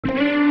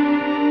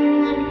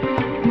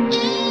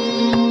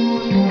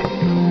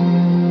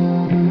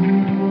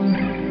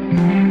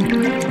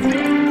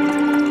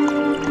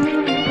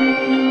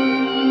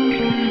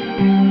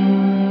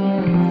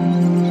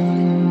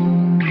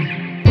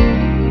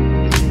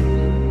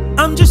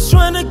I'm just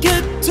trying to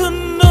get to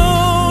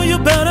know you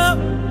better.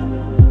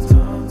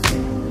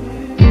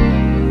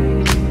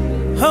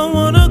 I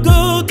wanna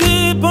go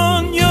deep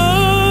on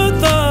your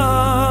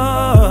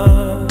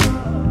thoughts.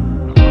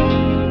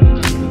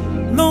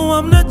 No,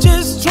 I'm not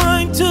just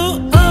trying to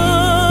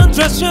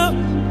undress you.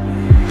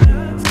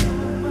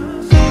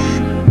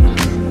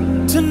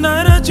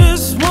 Tonight I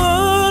just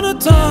wanna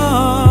talk.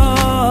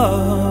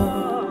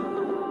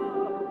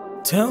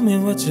 Tell me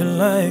what you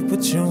like,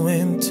 what you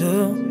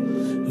into.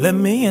 Let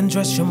me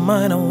undress your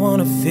mind, I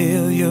wanna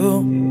feel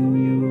you.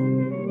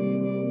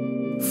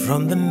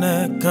 From the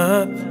neck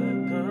up,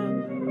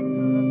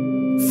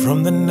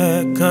 from the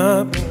neck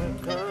up.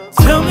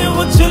 Tell me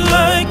what you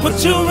like, what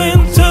you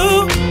into.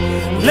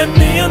 Let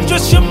me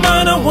undress your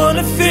mind, I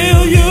wanna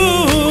feel you.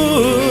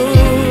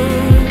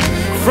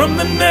 From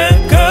the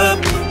neck up,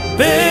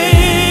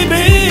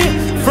 baby.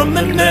 From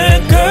the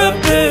neck up,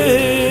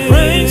 baby.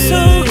 Rain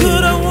so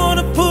good, I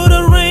wanna put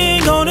a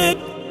ring on it.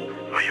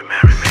 Will you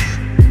marry me?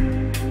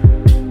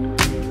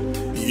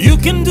 You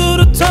can do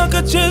the talk,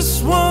 I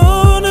just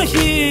wanna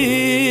hear.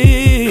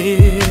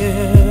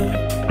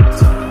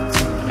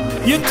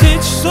 You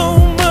teach so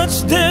much,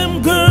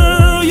 damn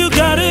girl, you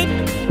got it.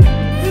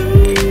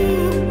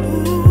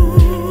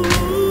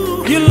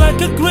 You're like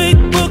a great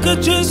book, I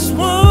just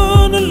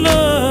wanna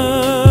learn.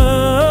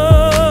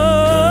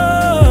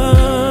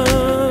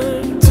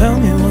 Tell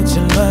me what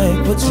you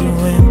like, what you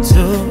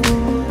into.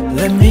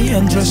 Let me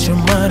undress your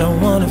mind, I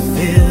wanna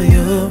feel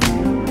you.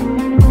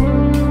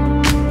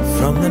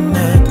 From the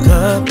neck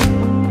up,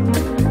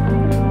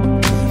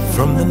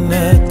 from the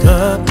neck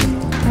up.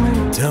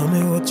 Tell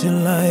me what you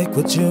like,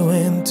 what you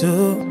into.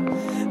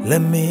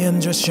 Let me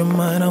undress your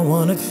mind, I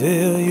wanna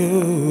feel you.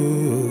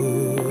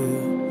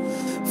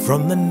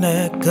 From the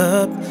neck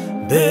up,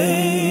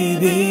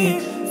 baby.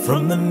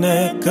 From the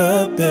neck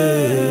up,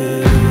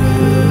 baby.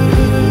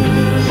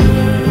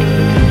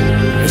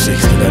 Eu sei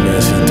que se calhar não é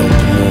assim tão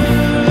comum.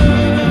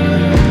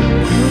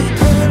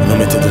 Não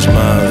me entendas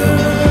mal,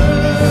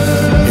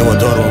 eu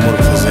adoro o amor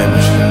que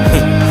fazemos.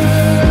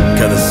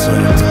 Cada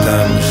sonho que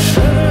tocamos,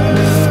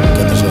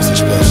 quantas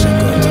nossas pés se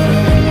encontram.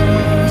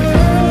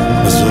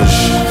 Mas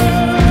hoje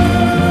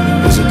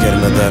eu quero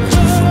nadar nas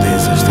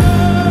profundezas de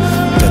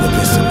cada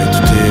pensamento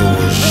teu.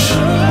 Hoje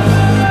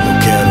eu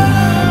quero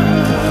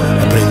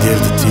aprender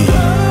de ti,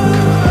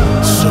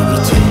 sobre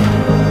ti.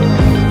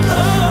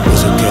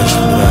 Hoje eu quero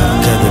explorar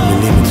cada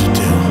milímetro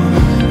teu,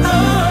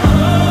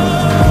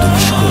 do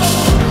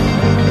pescoço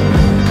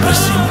para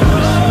cima.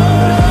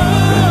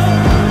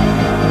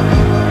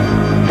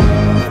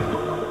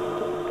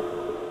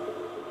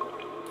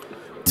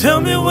 Tell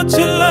me what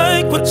you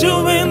like, what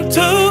you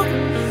into.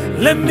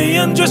 Let me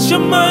undress your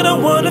mind, I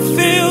wanna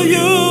feel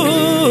you.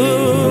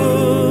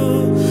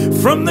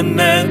 From the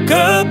neck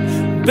up,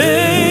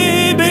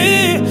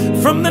 baby.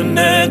 From the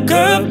neck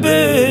up,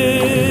 baby.